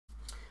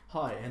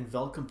Hi and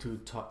welcome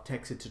to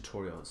techsith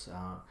tutorials.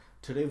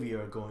 Today we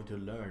are going to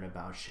learn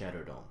about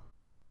Shadow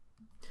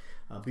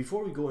DOM.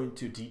 Before we go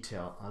into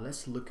detail,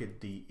 let's look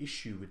at the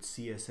issue with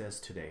CSS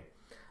today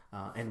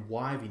and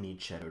why we need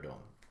Shadow DOM.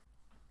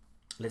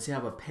 Let's say I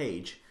have a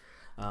page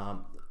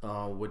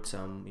with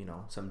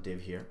some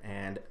div here,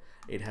 and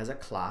it has a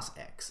class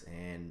X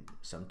and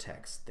some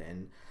text.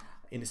 Then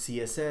in the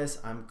CSS,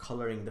 I'm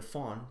coloring the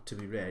font to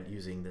be red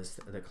using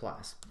the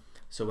class.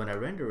 So when I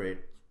render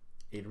it,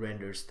 it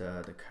renders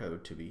the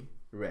code to be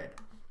red.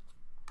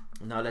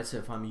 Now let's say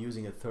if I'm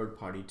using a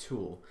third-party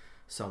tool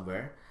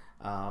somewhere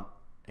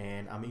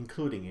and I'm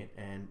including it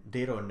and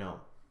they don't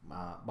know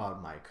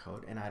about my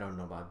code and I don't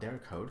know about their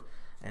code,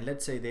 and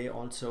let's say they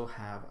also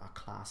have a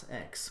class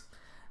X,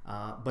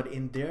 but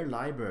in their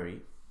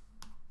library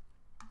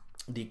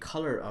the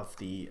color of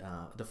the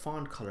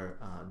font color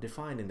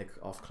defined in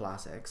of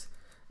class X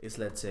is,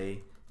 let's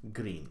say,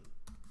 green.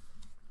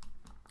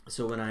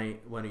 So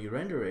when you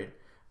render it,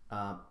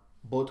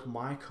 both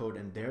my code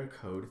and their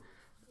code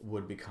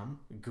would become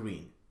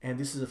green. And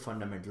this is a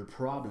fundamental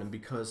problem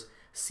because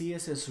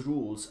CSS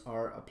rules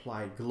are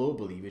applied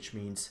globally, which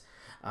means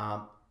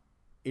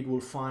it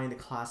will find the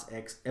class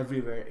X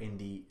everywhere in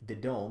the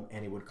DOM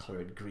and it would color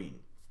it green,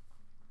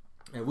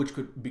 which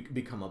could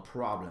become a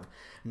problem.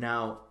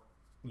 Now,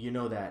 you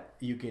know that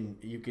you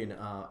can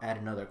add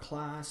another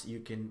class.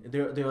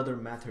 There are other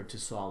methods to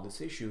solve this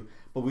issue,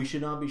 but we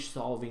should not be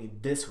solving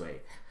it this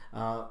way.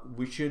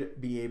 We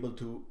should be able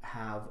to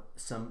have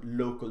some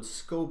local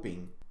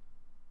scoping.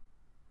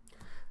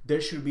 There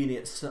should be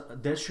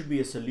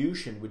a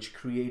solution which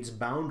creates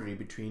boundary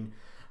between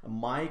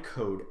my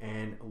code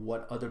and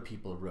what other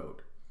people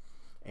wrote,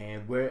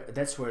 and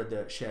that's where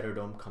the Shadow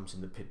DOM comes in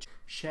the picture.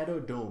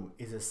 Shadow DOM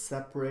is a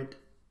separate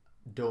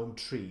DOM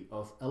tree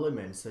of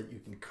elements that you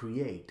can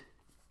create,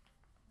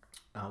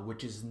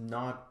 which is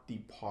not the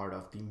part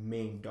of the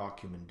main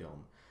document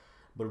DOM.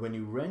 But when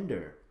you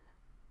render,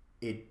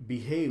 it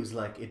behaves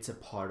like it's a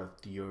part of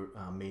your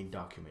main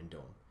document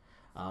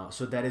DOM.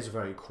 So that is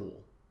very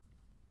cool.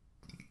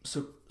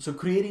 So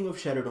creating of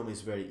Shadow DOM is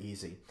very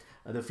easy.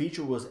 The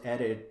feature was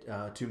added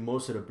to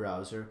most of the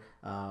browser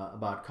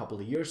about a couple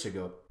of years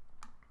ago.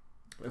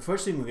 The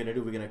first thing we're going to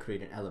do, we're going to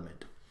create an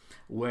element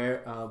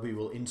where we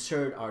will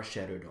insert our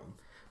Shadow DOM.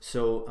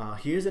 So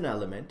here's an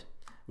element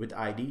with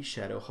ID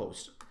shadow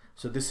host.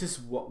 So this is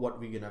what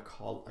we're going to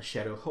call a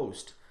shadow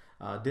host.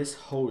 This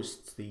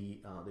hosts the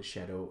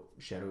shadow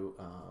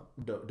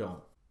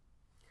DOM.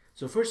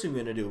 So first thing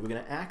we're going to do, we're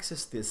going to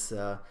access this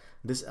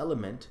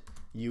element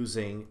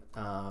using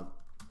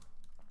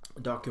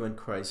document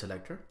query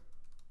selector.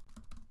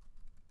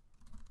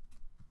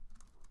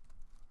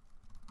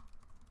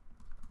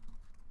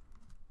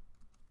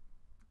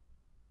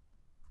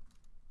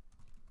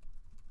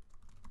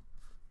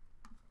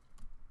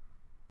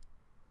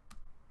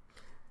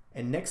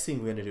 And next thing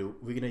we're going to do,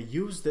 we're going to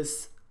use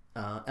this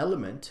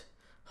element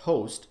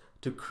host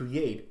to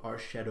create our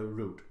shadow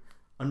root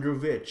under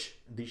which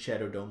the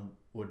Shadow DOM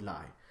would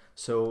lie.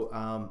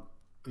 So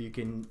you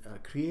can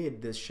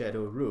create this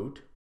shadow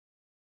root.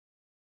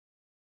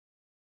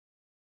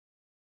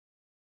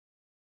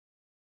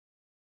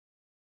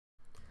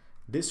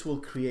 This will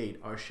create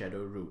our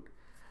shadow root.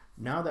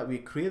 Now that we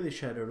create the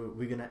shadow root,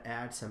 we're going to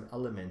add some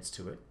elements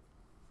to it.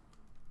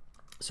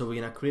 So we're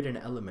going to create an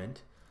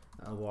element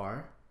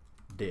var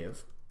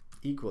div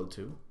equal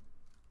to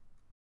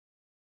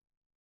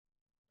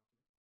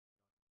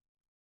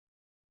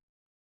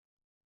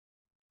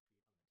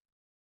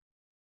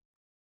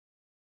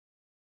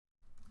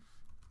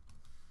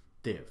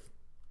div.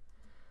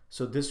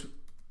 So this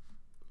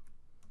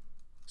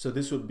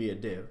would be a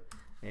div,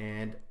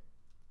 and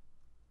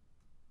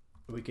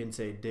we can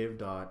say div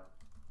dot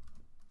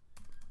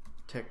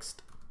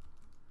text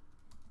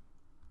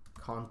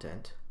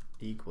content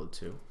equal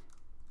to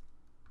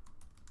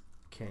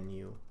can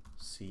you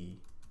see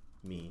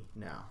me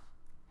now?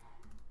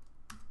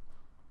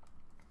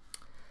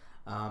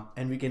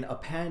 And we can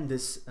append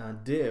this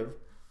div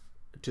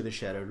to the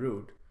shadow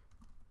root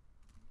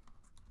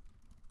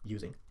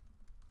using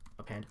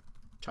append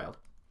child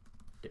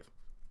div.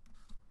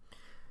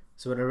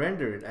 So when I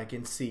render it, I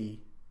can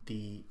see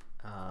the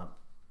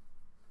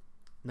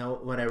now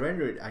when I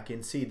render it, I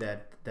can see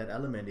that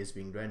element is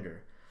being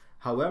rendered.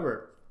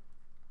 However,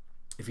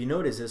 if you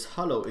notice, this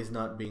hello is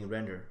not being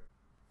rendered.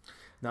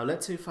 Now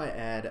let's say if I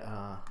add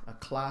a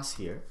class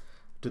here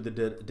to the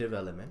div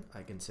element,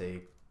 I can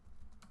say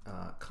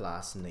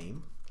class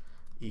name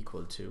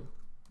equal to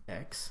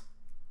X.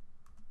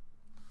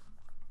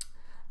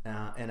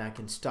 And I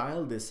can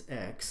style this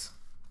X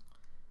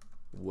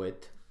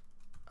with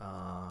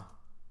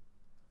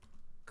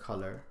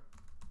color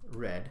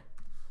red,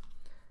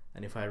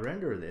 and if I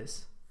render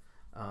this,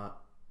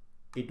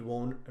 it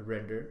won't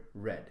render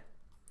red.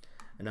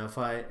 And now if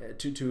I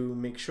to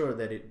make sure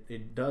that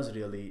it does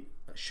really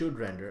should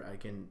render, I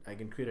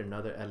can create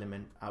another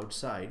element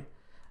outside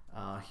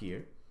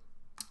here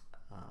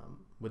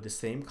with the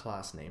same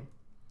class name,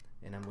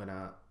 and I'm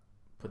gonna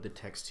put the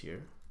text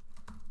here,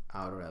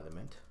 outer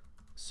element.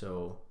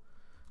 So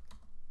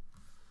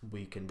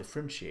we can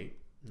differentiate.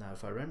 Now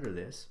if I render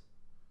this,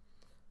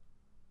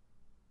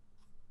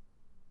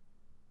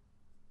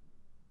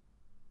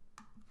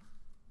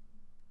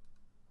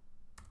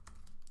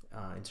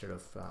 instead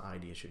of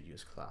ID I should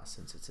use class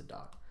since it's a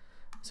dot.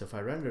 So if I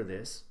render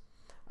this,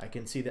 I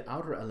can see the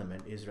outer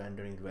element is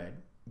rendering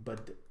red,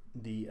 but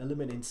the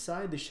element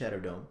inside the shadow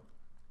dome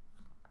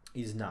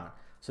is not.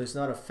 So it's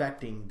not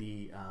affecting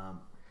the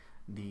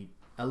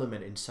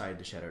element inside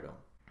the shadow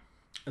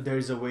dome. There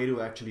is a way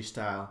to actually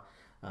style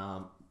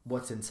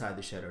what's inside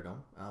the shadow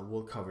dome.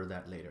 We'll cover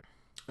that later.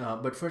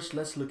 But first,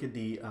 let's look at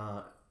the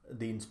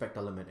inspect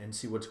element and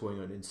see what's going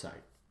on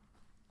inside.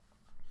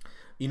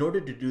 In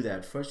order to do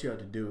that, first you have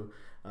to do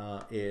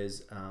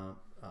is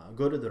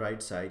go to the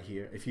right side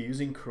here. If you're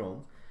using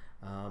Chrome,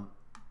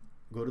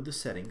 go to the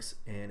settings,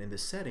 and in the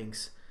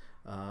settings,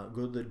 go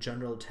to the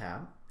General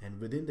tab, and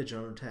within the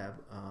General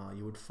tab,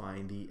 you would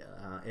find the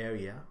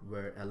area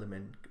where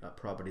element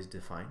properties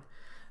defined.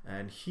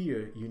 And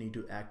here you need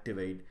to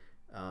activate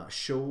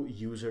Show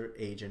User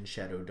Agent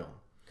Shadow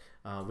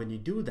Dome. When you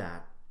do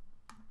that,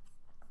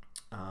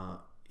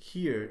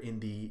 here in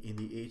the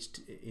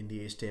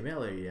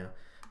HTML area,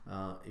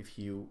 if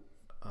you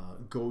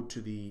go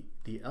to the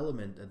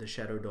element, the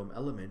shadow dome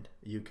element,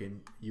 you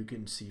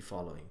can see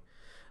following.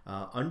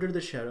 Under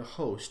the shadow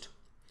host,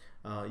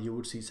 you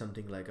would see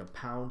something like a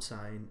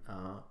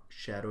 #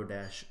 shadow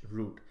dash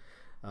root,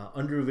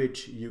 under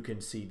which you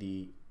can see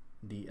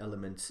the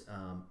elements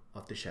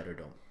of the shadow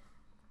dome.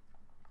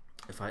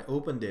 If I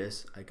open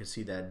this, I can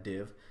see that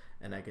div,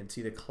 and I can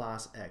see the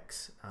class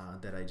X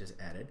that I just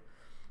added.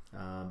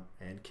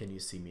 And can you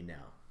see me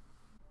now?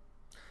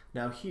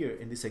 Now here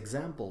in this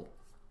example,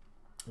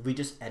 we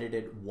just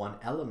edited one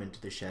element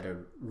to the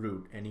shadow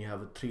root, and you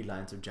have 3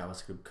 lines of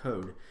JavaScript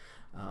code.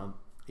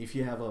 If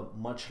you have a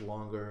much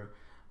longer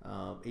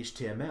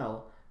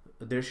HTML,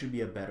 there should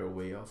be a better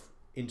way of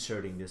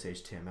inserting this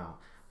HTML.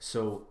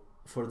 So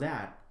for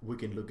that, we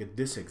can look at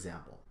this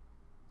example.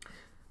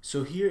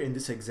 So here in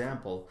this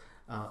example,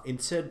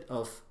 instead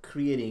of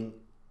creating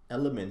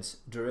elements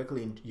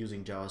directly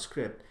using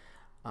JavaScript,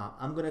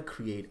 I'm going to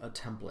create a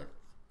template.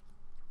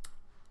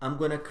 I'm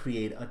going to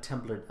create a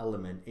template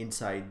element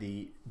inside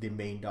the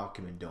main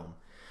document dome.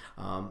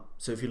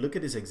 So if you look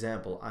at this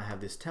example, I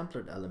have this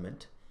template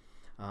element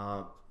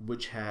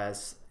which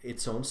has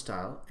its own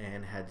style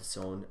and has its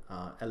own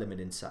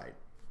element inside.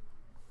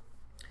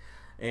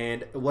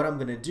 And what I'm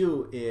going to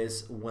do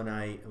is when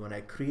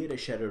I create a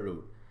shadow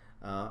root,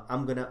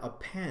 I'm going to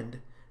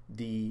append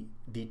the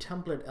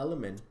template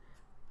element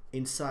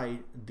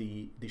inside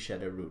the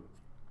shadow root.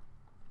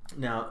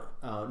 Now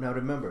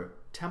remember,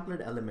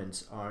 template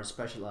elements are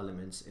special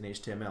elements in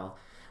HTML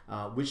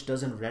which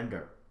doesn't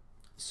render.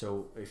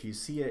 So if you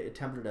see a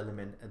template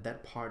element,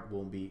 that part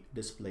won't be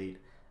displayed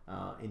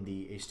in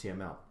the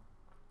HTML.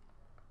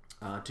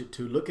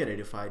 To look at it,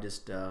 if I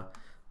just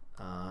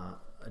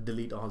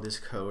delete all this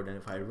code and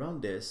if I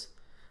run this,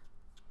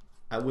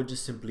 I would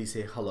just simply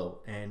say hello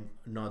and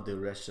not the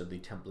rest of the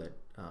template,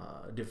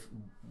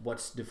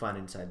 what's defined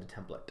inside the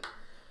template.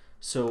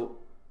 So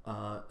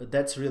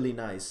that's really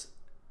nice.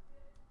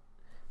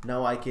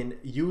 Now I can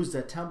use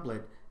that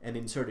template and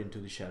insert into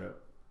the shadow.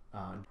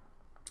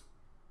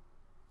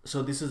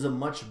 So this is a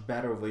much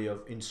better way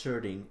of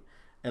inserting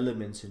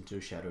elements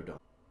into Shadow Dome.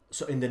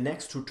 So in the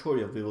next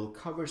tutorial, we will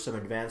cover some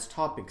advanced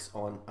topics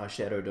on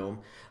Shadow Dome,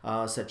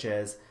 such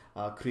as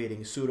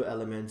creating pseudo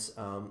elements,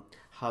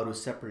 how to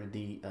separate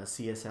the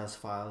CSS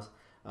files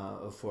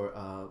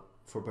for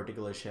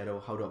particular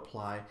shadow, how to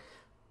apply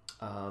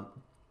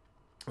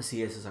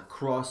CSS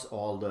across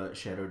all the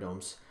shadow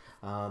domes,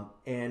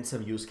 and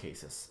some use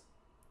cases.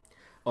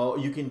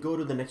 You can go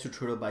to the next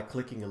tutorial by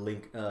clicking a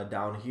link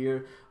down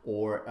here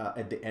or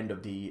at the end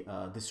of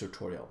this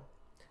tutorial.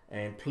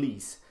 And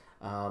please,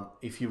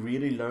 if you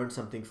really learned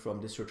something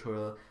from this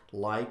tutorial,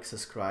 like,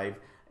 subscribe,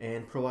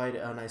 and provide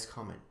a nice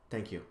comment.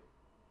 Thank you.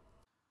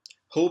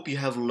 Hope you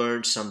have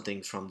learned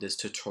something from this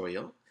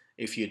tutorial.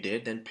 If you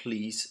did, then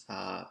please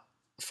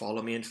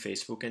follow me on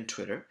Facebook and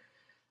Twitter,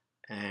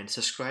 and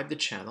subscribe the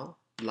channel,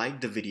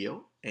 like the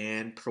video,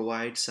 and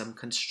provide some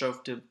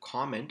constructive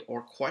comment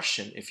or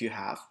question if you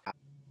have.